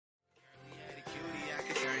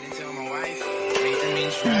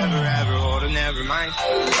Never mind.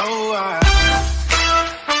 Oh,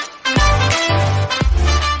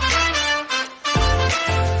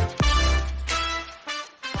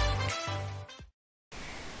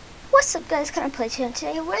 What's up, guys? KindaPlayToo, and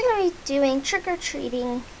today we're going to be doing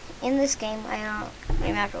trick-or-treating in this game. I don't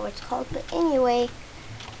remember what it's called, but anyway,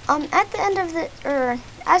 at the end of the,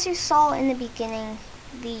 as you saw in the beginning,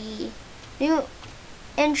 the new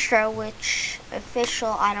intro, which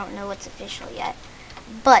official, I don't know what's official yet,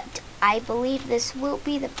 but I believe this will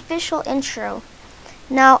be the official intro.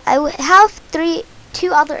 Now, I would have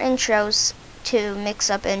two other intros to mix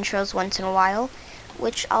up intros once in a while,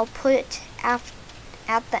 which I'll put at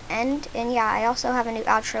the end. And yeah, I also have a new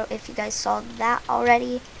outro if you guys saw that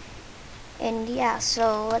already. And yeah,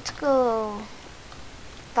 so let's go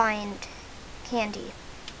find candy.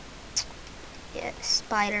 Yeah,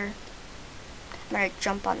 spider. I'm gonna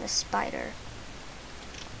jump on the spider.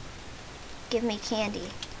 Give me candy.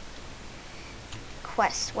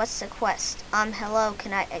 Quest. What's the quest? Hello,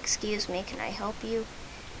 excuse me, can I help you?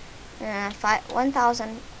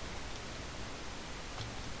 1,000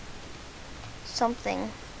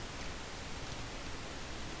 something.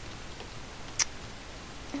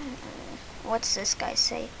 What's this guy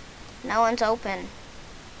say? No one's open.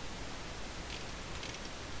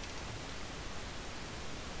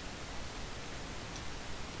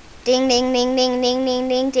 Ding ding ding ding ding ding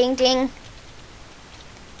ding ding ding.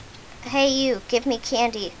 Hey you, give me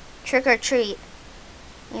candy. Trick or treat.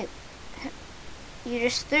 You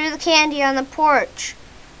just threw the candy on the porch.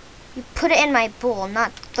 You put it in my bowl,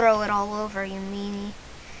 not throw it all over, you meanie.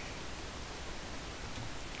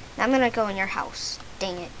 Now I'm gonna go in your house.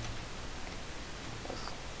 Dang it.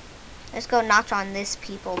 Let's go knock on this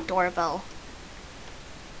doorbell.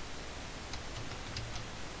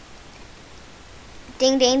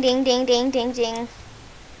 Ding ding ding ding ding ding ding.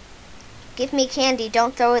 Give me candy,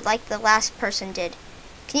 don't throw it like the last person did.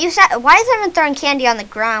 Can you why is everyone throwing candy on the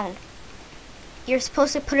ground? You're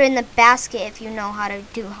supposed to put it in the basket if you know how to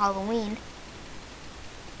do Halloween.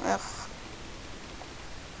 Ugh.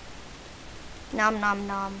 Nom nom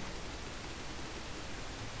nom.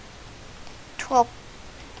 12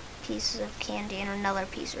 pieces of candy and another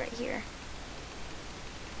piece right here.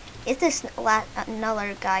 If this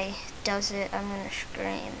another guy does it, I'm gonna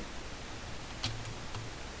scream.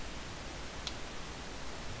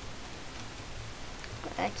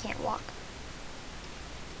 I can't walk.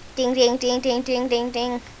 Ding ding ding ding ding ding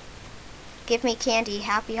ding. Give me candy.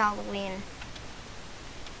 Happy Halloween.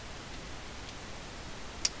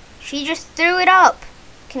 She just threw it up.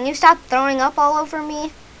 Can you stop throwing up all over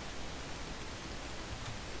me?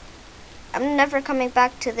 I'm never coming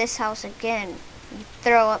back to this house again. You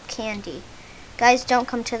throw up candy. Guys, don't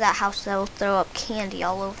come to that house. They'll throw up candy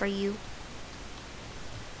all over you.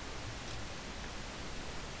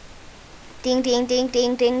 Ding ding ding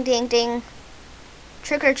ding ding ding ding.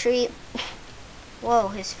 Trick or treat. Whoa,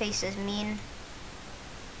 his face is mean.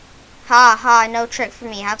 Ha ha, no trick for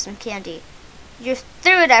me. Have some candy. You just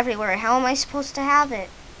threw it everywhere. How am I supposed to have it?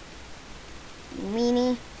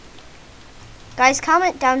 Meanie. Guys,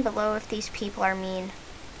 comment down below if these people are mean.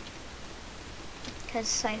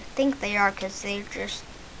 Because I think they are, because they're just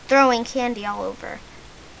throwing candy all over.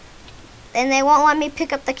 And they won't let me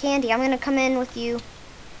pick up the candy. I'm going to come in with you.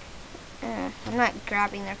 I'm not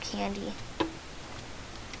grabbing their candy.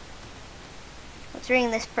 Let's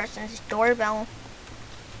ring this person's doorbell.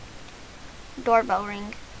 Doorbell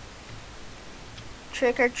ring.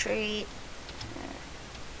 Trick or treat.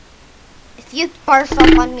 If you barf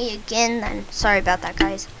up on me again, then sorry about that,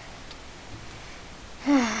 guys.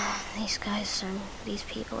 These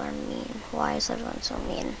people are mean. Why is everyone so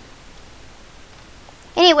mean?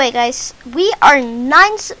 Anyway, guys, we are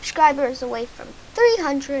 9 subscribers away from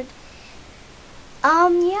 300.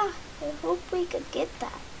 Yeah, I hope we could get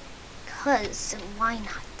that. Cause why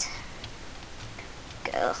not?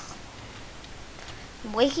 Ugh.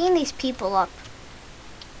 I'm waking these people up.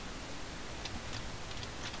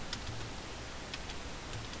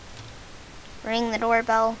 Ring the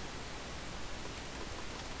doorbell.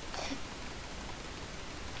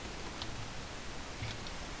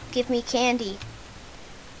 Give me candy.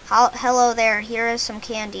 Hello there, here is some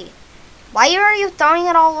candy. Why are you throwing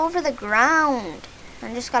it all over the ground?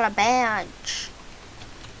 I just got a badge.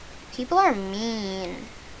 People are mean.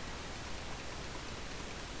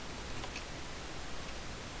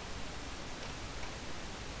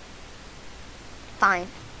 Fine.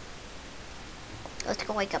 Let's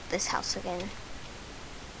go wake up this house again.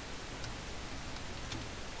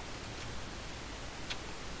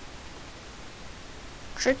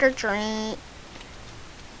 Trick or treat.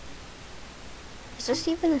 Is this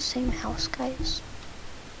even the same house, guys?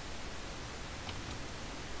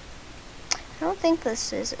 don't think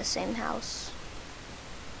this is the same house.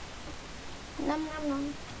 Nom nom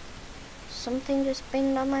nom. Something just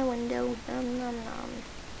banged on my window. Nom nom nom.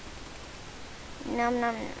 Nom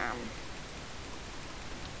nom nom.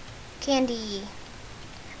 Candy.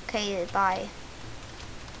 Okay, bye.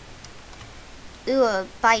 Ooh, a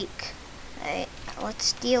bike. Hey, let's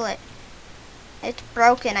steal it. It's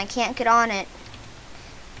broken. I can't get on it.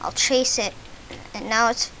 I'll chase it. And now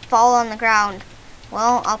it's fall on the ground.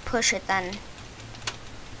 Well, I'll push it then.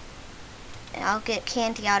 And I'll get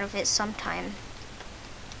candy out of it sometime.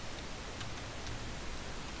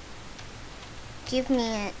 Give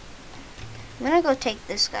me it. I'm gonna go take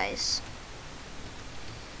this, guys.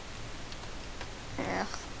 Ugh.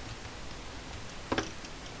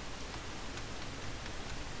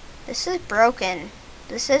 This is broken.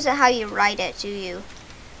 This isn't how you ride it, do you?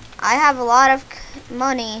 I have a lot of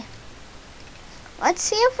money. Let's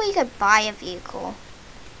see if we could buy a vehicle.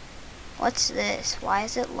 What's this? Why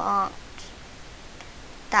is it locked?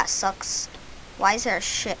 That sucks. Why is there a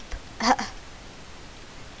ship? I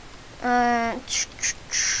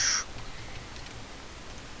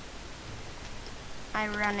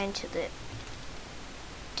run into the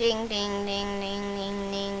ding ding ding ding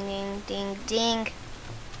ding ding ding ding ding.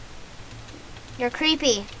 You're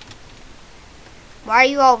creepy. Why are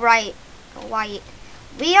you all right? White?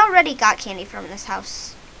 We already got candy from this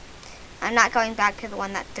house. I'm not going back to the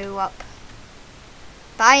one that threw up.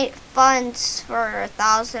 Buy funds for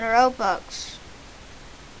 1,000 Robux.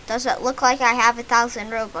 Does it look like I have 1,000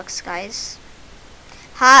 Robux, guys?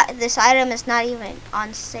 Ha! This item is not even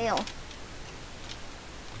on sale.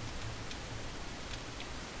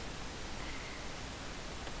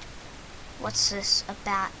 What's this? A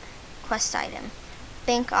bat. Quest item.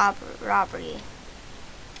 Bank robbery.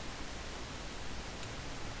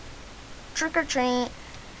 Trick or treat.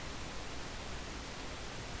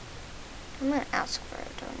 I'm gonna ask for a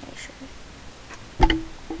donation.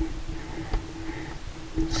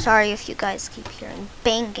 Sorry if you guys keep hearing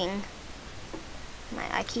banging.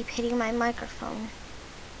 I keep hitting my microphone.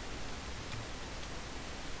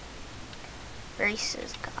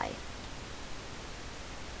 Braces guy.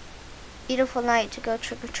 Beautiful night to go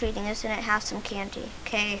trick-or-treating, isn't it? Have some candy.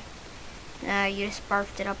 Okay. No, you just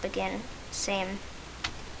barfed it up again. Same.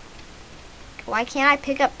 Why can't I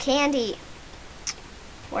pick up candy?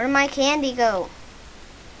 Where did my candy go?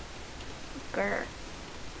 Grr.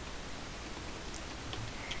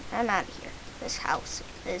 I'm out of here. This house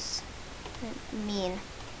is mean.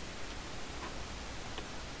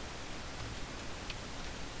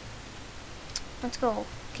 Let's go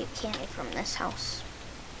get candy from this house.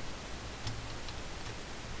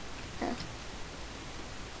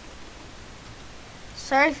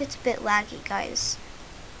 Sorry if it's a bit laggy, guys.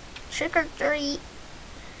 Trick or treat.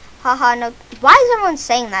 Haha, no. Why is everyone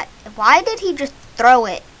saying that? Why did he just throw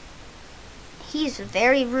it? He's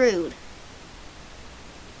very rude.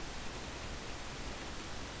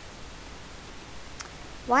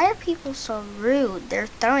 Why are people so rude? They're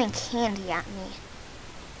throwing candy at me.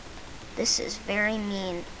 This is very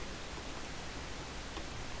mean.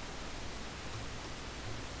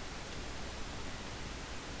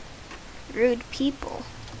 Rude people.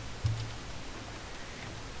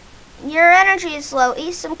 Your energy is low.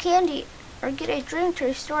 Eat some candy or get a drink to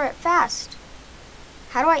restore it fast.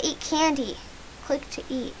 How do I eat candy? Click to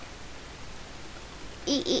eat.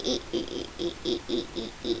 Eat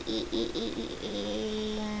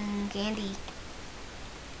candy.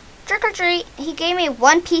 Trick or treat. He gave me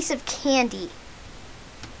one piece of candy.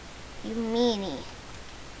 You meanie.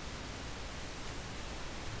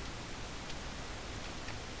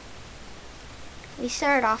 We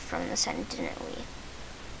started off from this end, didn't we?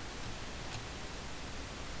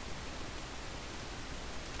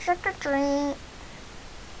 Trick or treat.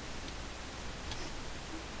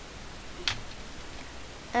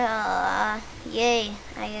 Yay,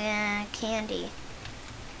 I candy.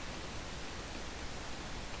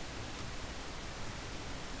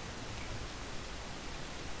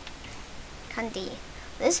 Candy.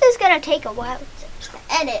 This is gonna take a while to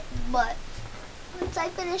edit, but once I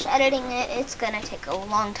finish editing it, it's gonna take a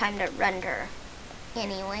long time to render.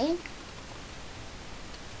 Anyway.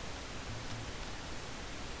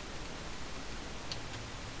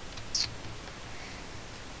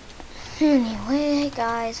 Anyway,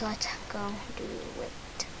 guys, let's go do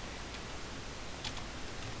it.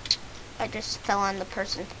 I just fell on the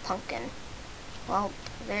person's pumpkin. Well,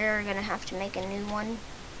 they're gonna have to make a new one.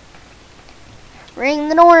 Ring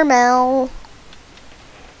the doorbell.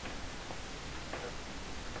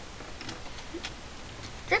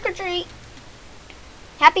 Trick or treat.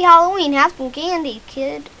 Happy Halloween. Have some candy,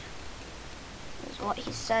 kid. Is what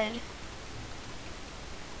he said.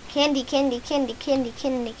 Candy, candy, candy, candy,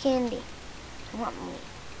 candy, candy. I want money.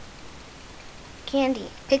 Candy.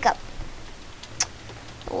 Pick up.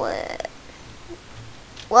 What?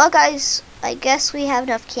 Well, guys, I guess we have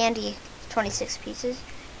enough candy. 26 pieces.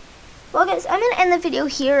 Well, guys, I'm going to end the video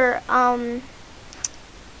here. Thank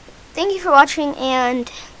you for watching,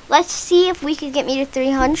 and let's see if we could get me to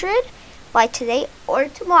 300 by today or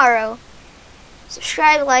tomorrow.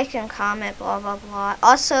 Subscribe, like, and comment, blah, blah, blah.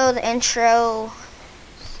 Also, the intro,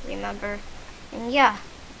 remember. And yeah.